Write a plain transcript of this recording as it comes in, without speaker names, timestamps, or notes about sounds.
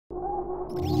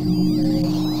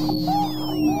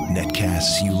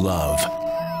Netcasts you love.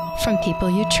 From people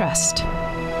you trust.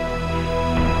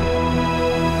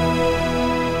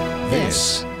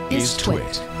 This is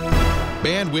Twit.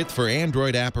 Bandwidth for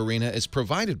Android App Arena is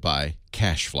provided by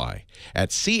CacheFly at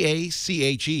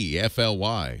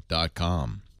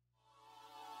CacheFly.com.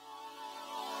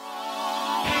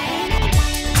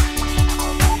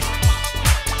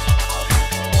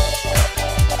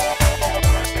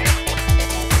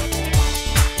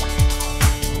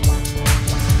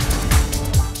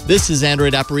 This is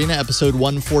Android App Arena, episode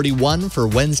 141 for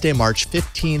Wednesday, March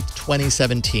 15th,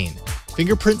 2017.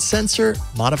 Fingerprint sensor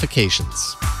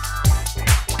modifications.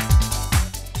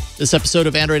 This episode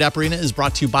of Android App Arena is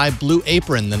brought to you by Blue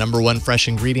Apron, the #1 fresh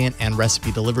ingredient and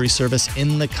recipe delivery service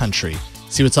in the country.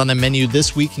 See what's on the menu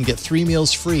this week and get 3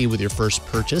 meals free with your first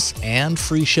purchase and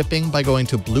free shipping by going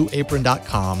to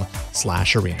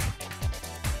blueapron.com/arena.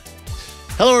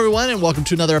 Hello, everyone, and welcome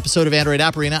to another episode of Android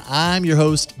App Arena. I'm your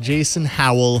host, Jason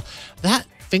Howell. That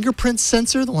fingerprint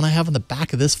sensor, the one I have on the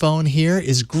back of this phone here,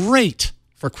 is great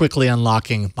for quickly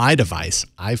unlocking my device,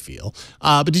 I feel.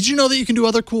 But did you know that you can do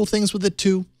other cool things with it,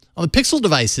 too? On the Pixel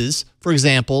devices, for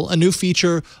example, a new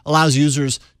feature allows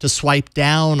users to swipe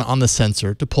down on the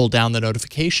sensor to pull down the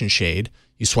notification shade.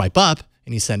 You swipe up,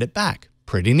 and you send it back.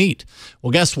 Pretty neat. Well,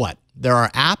 guess what? There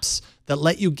are apps that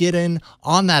let you get in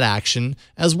on that action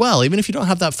as well, even if you don't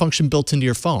have that function built into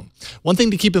your phone. One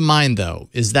thing to keep in mind, though,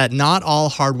 is that not all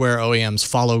hardware OEMs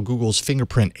follow Google's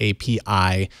Fingerprint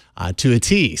API to a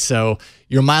T, so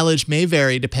your mileage may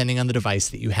vary depending on the device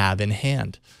that you have in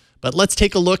hand. But let's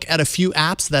take a look at a few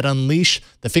apps that unleash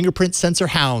the fingerprint sensor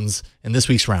hounds in this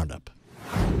week's roundup.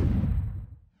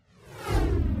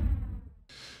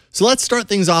 So let's start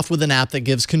things off with an app that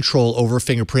gives control over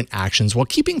fingerprint actions while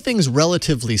keeping things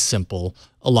relatively simple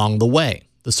along the way.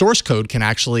 The source code can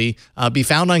actually be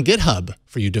found on GitHub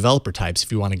for you developer types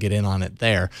if you want to get in on it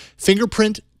there.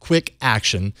 Fingerprint Quick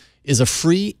Action is a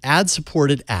free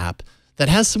ad-supported app that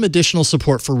has some additional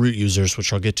support for root users,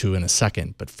 which I'll get to in a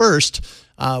second. But first,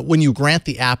 when you grant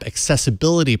the app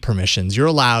accessibility permissions, you're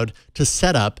allowed to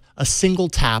set up a single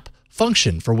tap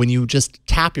function for when you just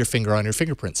tap your finger on your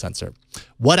fingerprint sensor.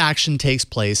 What action takes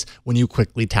place when you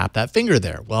quickly tap that finger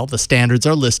there? Well, the standards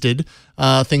are listed,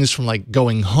 things from like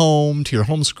going home to your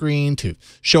home screen, to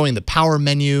showing the power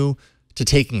menu, to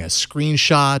taking a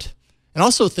screenshot, and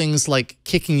also things like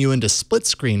kicking you into split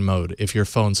screen mode if your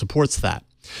phone supports that.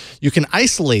 You can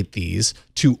isolate these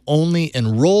to only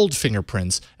enrolled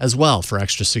fingerprints as well for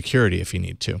extra security if you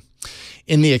need to.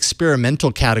 In the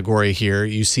experimental category here,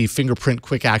 you see Fingerprint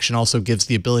Quick Action also gives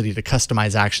the ability to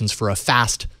customize actions for a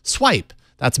fast swipe.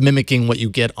 That's mimicking what you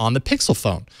get on the Pixel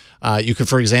phone. You could,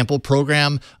 for example,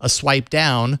 program a swipe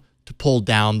down to pull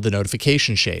down the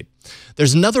notification shade.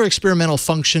 There's another experimental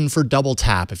function for double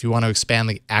tap if you want to expand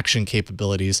the action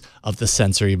capabilities of the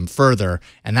sensor even further,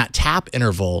 and that tap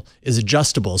interval is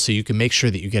adjustable so you can make sure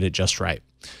that you get it just right.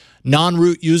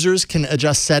 Non-root users can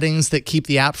adjust settings that keep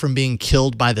the app from being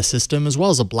killed by the system, as well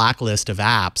as a blacklist of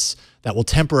apps that will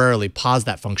temporarily pause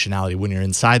that functionality when you're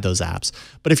inside those apps.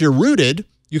 But if you're rooted,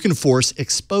 you can force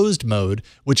exposed mode,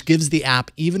 which gives the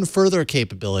app even further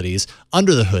capabilities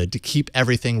under the hood to keep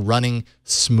everything running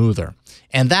smoother.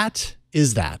 And that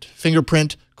is that.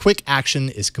 Fingerprint Quick Action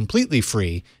is completely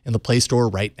free in the Play Store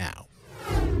right now.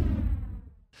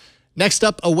 Next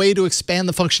up, a way to expand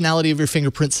the functionality of your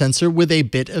fingerprint sensor with a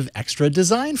bit of extra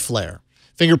design flair.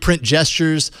 Fingerprint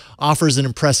Gestures offers an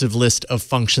impressive list of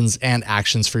functions and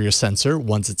actions for your sensor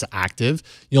once it's active.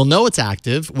 You'll know it's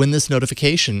active when this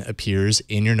notification appears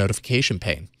in your notification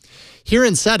pane. Here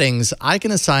in Settings, I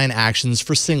can assign actions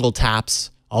for single taps,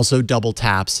 also double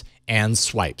taps, and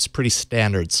swipes. Pretty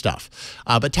standard stuff.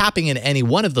 But tapping in any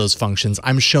one of those functions,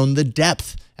 I'm shown the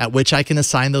depth at which I can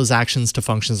assign those actions to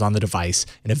functions on the device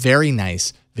in a very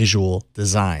nice visual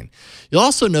design. You'll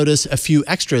also notice a few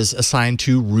extras assigned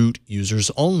to root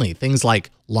users only, things like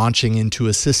launching into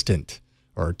Assistant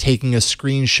or taking a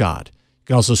screenshot. You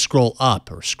can also scroll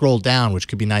up or scroll down, which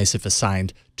could be nice if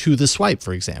assigned to the swipe,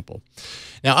 for example.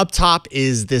 Now, up top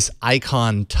is this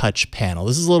icon touch panel.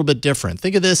 This is a little bit different.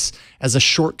 Think of this as a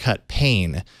shortcut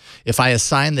pane. If I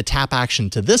assign the tap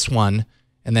action to this one,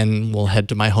 and then we'll head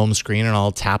to my home screen and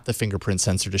I'll tap the fingerprint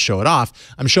sensor to show it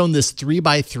off, I'm shown this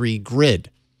 3x3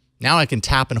 grid. Now I can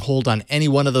tap and hold on any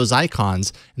one of those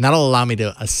icons, and that'll allow me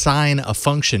to assign a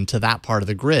function to that part of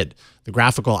the grid. The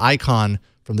graphical icon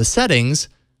from the settings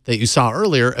that you saw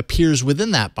earlier appears within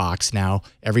that box now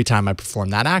every time I perform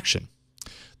that action.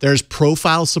 There's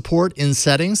profile support in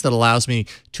settings that allows me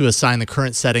to assign the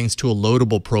current settings to a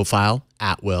loadable profile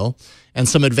at will, and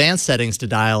some advanced settings to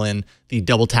dial in the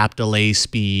double tap delay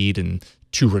speed and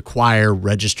to require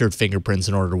registered fingerprints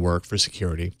in order to work for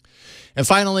security. And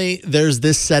finally, there's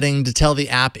this setting to tell the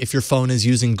app if your phone is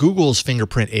using Google's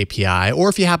Fingerprint API or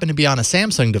if you happen to be on a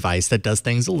Samsung device that does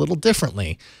things a little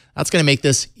differently. That's going to make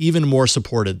this even more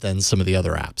supported than some of the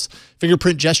other apps.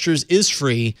 Fingerprint Gestures is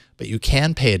free, but you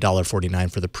can pay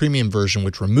 $1.49 for the premium version,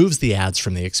 which removes the ads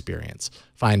from the experience.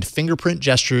 Find Fingerprint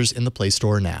Gestures in the Play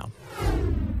Store now.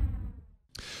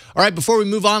 All right, before we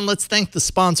move on, let's thank the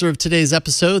sponsor of today's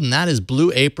episode, and that is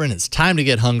Blue Apron. It's time to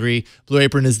get hungry. Blue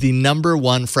Apron is the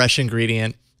 #1 fresh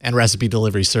ingredient and recipe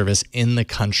delivery service in the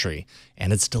country,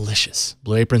 and it's delicious.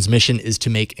 Blue Apron's mission is to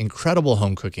make incredible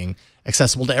home cooking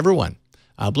accessible to everyone.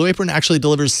 Blue Apron actually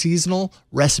delivers seasonal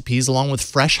recipes along with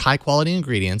fresh, high-quality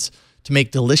ingredients to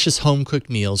make delicious home-cooked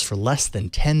meals for less than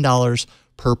 $10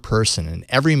 per person. And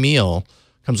every meal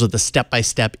comes with a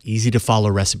step-by-step, easy-to-follow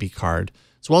recipe card,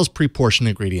 as well as pre-portioned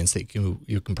ingredients that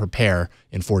you can prepare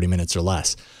in 40 minutes or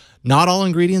less. Not all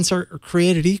ingredients are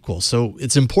created equal, so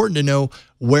it's important to know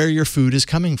where your food is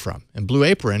coming from. And Blue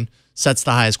Apron sets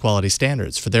the highest quality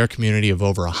standards for their community of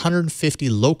over 150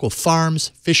 local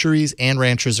farms, fisheries, and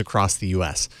ranchers across the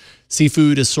U.S.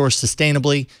 Seafood is sourced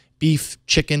sustainably. Beef,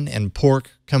 chicken, and pork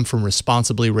come from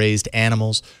responsibly raised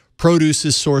animals. Produce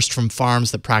is sourced from farms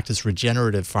that practice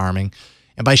regenerative farming.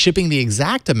 And by shipping the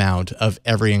exact amount of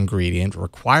every ingredient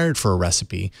required for a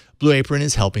recipe, Blue Apron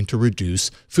is helping to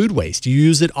reduce food waste. You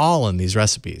use it all in these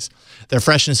recipes. Their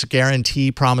freshness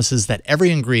guarantee promises that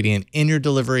every ingredient in your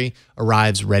delivery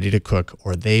arrives ready to cook,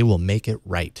 or they will make it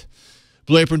right.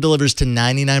 Blue Apron delivers to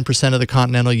 99% of the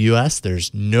continental U.S.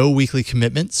 There's no weekly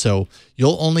commitment, so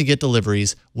you'll only get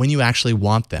deliveries when you actually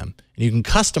want them. And you can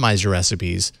customize your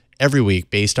recipes every week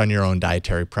based on your own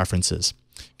dietary preferences.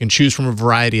 You can choose from a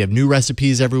variety of new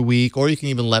recipes every week, or you can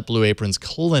even let Blue Apron's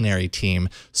culinary team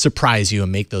surprise you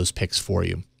and make those picks for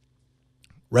you.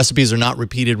 Recipes are not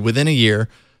repeated within a year,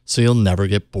 so you'll never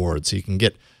get bored. So you can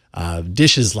get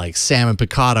dishes like salmon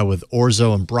piccata with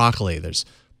orzo and broccoli. There's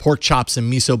pork chops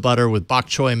and miso butter with bok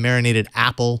choy and marinated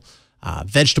apple,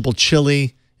 vegetable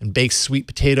chili and baked sweet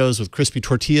potatoes with crispy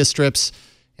tortilla strips,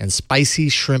 and spicy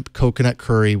shrimp coconut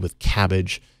curry with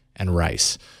cabbage and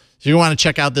rice. So you're going to want to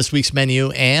check out this week's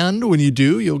menu, and when you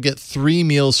do, you'll get 3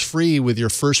 meals free with your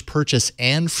first purchase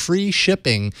and free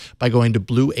shipping by going to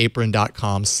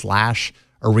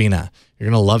blueapron.com/arena. You're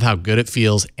going to love how good it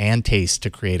feels and tastes to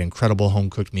create incredible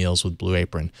home-cooked meals with Blue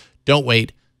Apron. Don't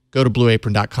wait. Go to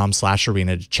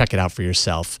blueapron.com/arena to check it out for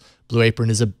yourself. Blue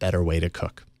Apron is a better way to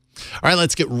cook. All right,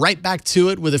 let's get right back to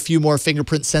it with a few more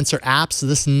fingerprint sensor apps.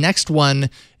 This next one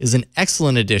is an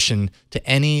excellent addition to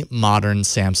any modern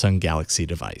Samsung Galaxy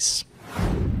device.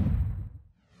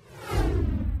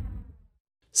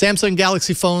 Samsung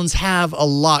Galaxy phones have a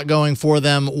lot going for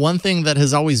them. One thing that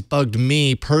has always bugged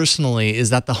me personally is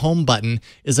that the home button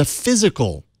is a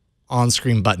physical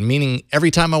on-screen button, meaning every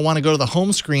time I want to go to the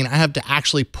home screen, I have to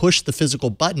actually push the physical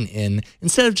button in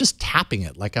instead of just tapping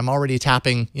it like I'm already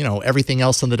tapping, everything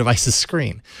else on the device's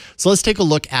screen. So let's take a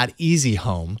look at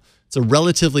easyHome. It's a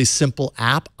relatively simple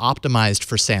app optimized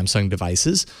for Samsung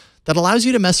devices that allows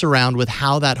you to mess around with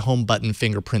how that home button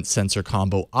fingerprint sensor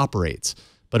combo operates.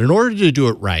 But in order to do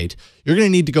it right, you're going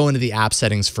to need to go into the app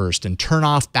settings first and turn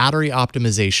off battery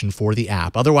optimization for the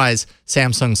app. Otherwise,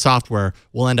 Samsung software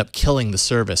will end up killing the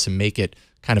service and make it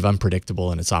kind of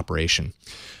unpredictable in its operation.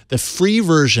 The free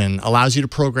version allows you to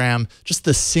program just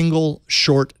the single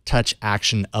short touch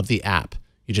action of the app.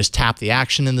 You just tap the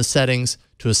action in the settings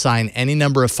to assign any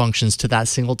number of functions to that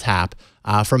single tap,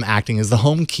 from acting as the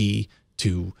home key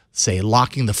to, say,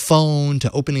 locking the phone,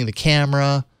 to opening the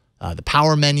camera, the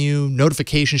power menu,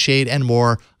 notification shade, and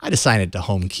more. I'd assign it to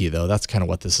home key, though. That's kind of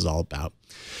what this is all about.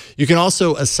 You can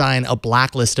also assign a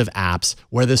blacklist of apps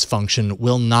where this function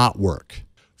will not work.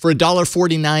 For a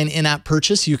 $1.49 in-app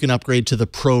purchase, you can upgrade to the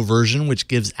Pro version, which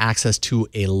gives access to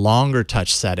a longer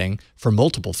touch setting for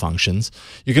multiple functions.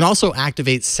 You can also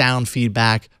activate sound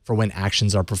feedback for when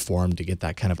actions are performed to get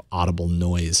that kind of audible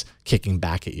noise kicking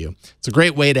back at you. It's a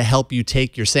great way to help you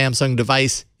take your Samsung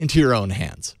device into your own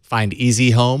hands. Find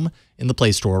easyHome in the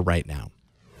Play Store right now.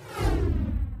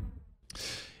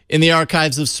 In the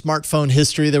archives of smartphone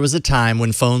history, there was a time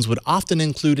when phones would often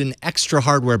include an extra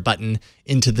hardware button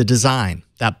into the design.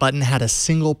 That button had a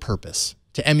single purpose: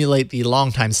 to emulate the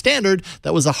longtime standard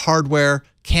that was a hardware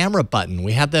camera button.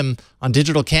 We had them on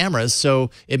digital cameras, so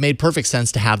it made perfect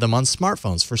sense to have them on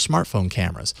smartphones for smartphone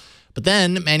cameras. But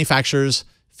then manufacturers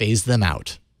phased them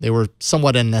out. They were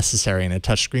somewhat unnecessary in a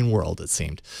touchscreen world, it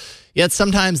seemed. Yet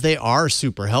sometimes they are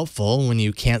super helpful when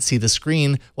you can't see the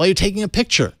screen while you're taking a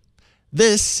picture.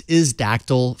 This is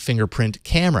Dactyl Fingerprint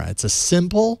Camera. It's a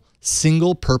simple,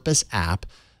 single-purpose app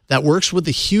that works with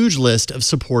the huge list of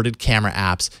supported camera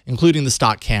apps, including the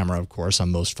stock camera, of course, on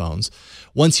most phones.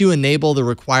 Once you enable the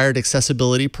required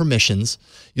accessibility permissions,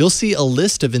 you'll see a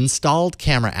list of installed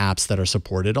camera apps that are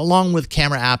supported, along with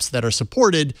camera apps that are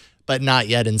supported but not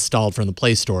yet installed from the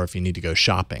Play Store if you need to go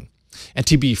shopping. And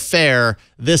to be fair,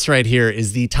 this right here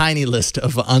is the tiny list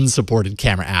of unsupported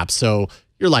camera apps, so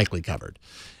you're likely covered.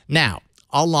 Now,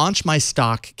 I'll launch my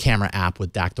stock camera app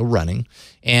with Dactyl running,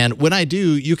 and when I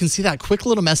do, you can see that quick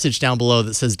little message down below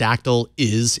that says Dactyl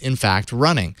is, in fact,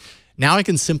 running. Now I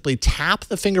can simply tap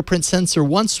the fingerprint sensor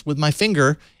once with my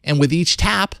finger, and with each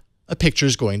tap, a picture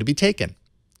is going to be taken.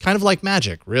 Kind of like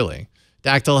magic, really.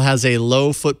 Dactyl has a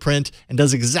low footprint and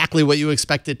does exactly what you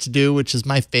expect it to do, which is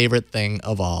my favorite thing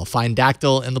of all. Find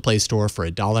Dactyl in the Play Store for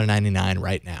 $1.99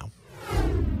 right now.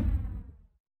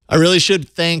 I really should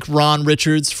thank Ron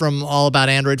Richards from All About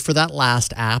Android for that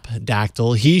last app,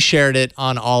 Dactyl. He shared it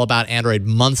on All About Android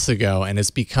months ago, and it's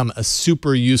become a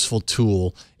super useful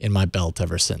tool in my belt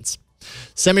ever since.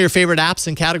 Send me your favorite apps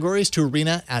and categories to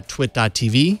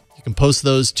arena@twit.tv. You can post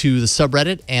those to the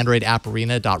subreddit,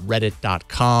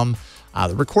 androidapparena.reddit.com.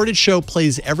 The recorded show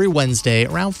plays every Wednesday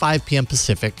around 5 p.m.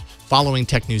 Pacific, following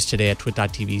Tech News Today at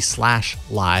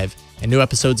twit.tv/live. And new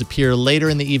episodes appear later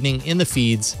in the evening in the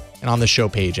feeds and on the show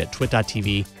page at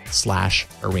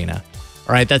twit.tv/arena.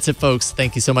 All right, that's it, folks.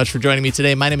 Thank you so much for joining me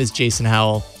today. My name is Jason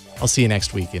Howell. I'll see you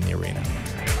next week in the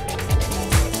arena.